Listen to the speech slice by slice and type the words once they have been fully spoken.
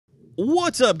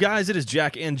What's up, guys? It is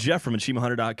Jack and Jeff from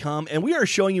AchHntrDotCom, and we are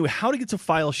showing you how to get to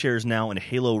Fileshares now in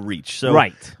Halo Reach. So,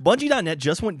 Bungie.net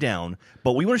just went down,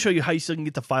 but we want to show you how you still can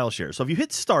get to Fileshares. So if you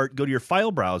hit Start, go to your file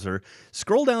browser,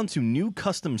 scroll down to New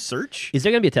Custom Search. Is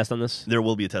there going to be a test on this? There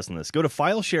will be a test on this. Go to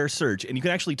Fileshare Search, and you can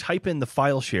actually type in the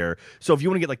Fileshare. So if you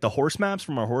want to get like the horse maps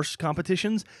from our horse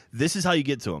competitions, this is how you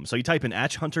get to them. So you type in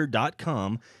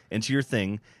AchHntrDotCom into your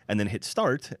thing, and then hit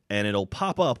Start, and it'll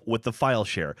pop up with the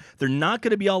Fileshare. They're not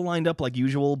going to be all lined up like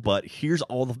usual, but here's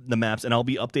all the maps, and I'll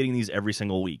be updating these every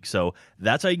single week. So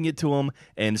that's how you can get to them.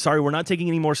 And sorry, we're not taking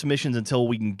any more submissions until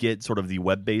we can get sort of the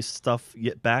web-based stuff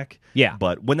back. Yeah.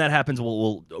 But when that happens,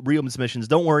 we'll reopen submissions.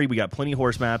 Don't worry, we got plenty of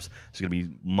horse maps. There's going to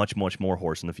be much, much more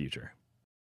horse in the future.